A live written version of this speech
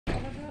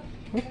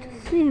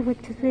Let's see,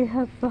 what do they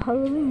have for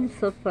Halloween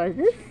so far?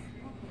 This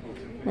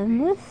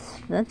and this.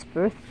 That's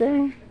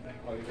birthday.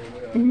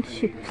 And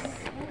chips.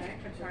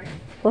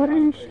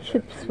 Orange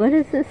chips. What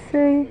does this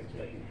say?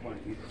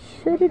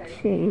 Cheddar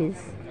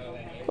cheese.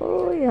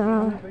 Oh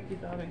yeah.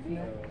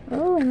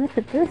 Oh, and look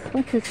at this.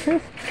 What is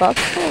this?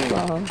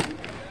 Buffalo.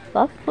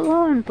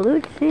 Buffalo and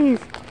blue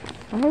cheese.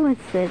 I would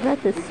say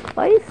that is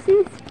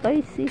spicy,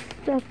 spicy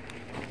stuff.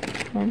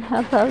 And how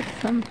about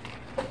some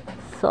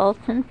salt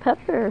and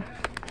pepper?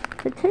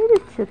 Potato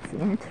chips.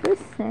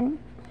 Interesting.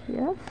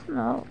 Yes,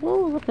 no.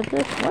 Oh, look at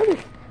this.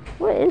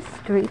 What is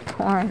street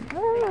corn?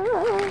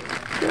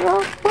 They're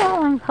all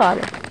falling caught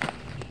it.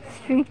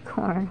 Street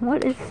corn.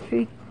 What does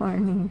street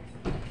corn mean?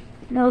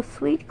 No,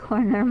 sweet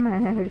corn. Never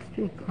mind, I heard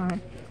street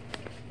corn.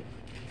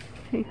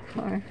 Street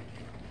corn.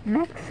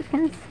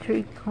 Mexican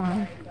street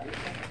corn.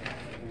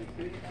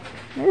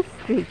 This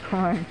street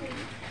corn.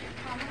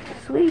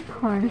 Sweet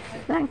corn.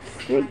 Thanks,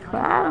 street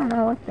corn. I don't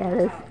know what that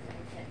is.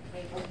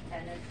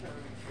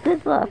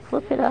 Good luck.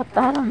 Look it up.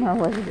 I don't know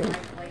what it is.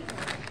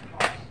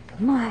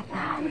 My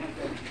God.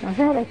 Now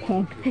that I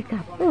can't pick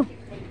up. Ooh.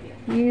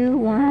 You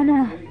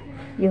wanna?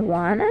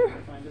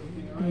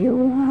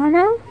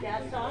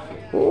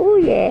 Oh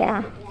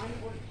yeah.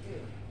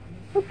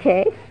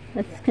 Okay,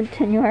 let's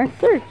continue our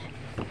search.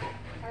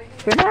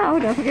 For now,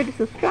 don't forget to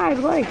subscribe,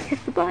 like,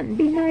 hit the button,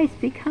 be nice,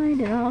 be kind,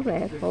 and all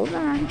that. Hold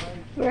on.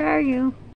 Where are you?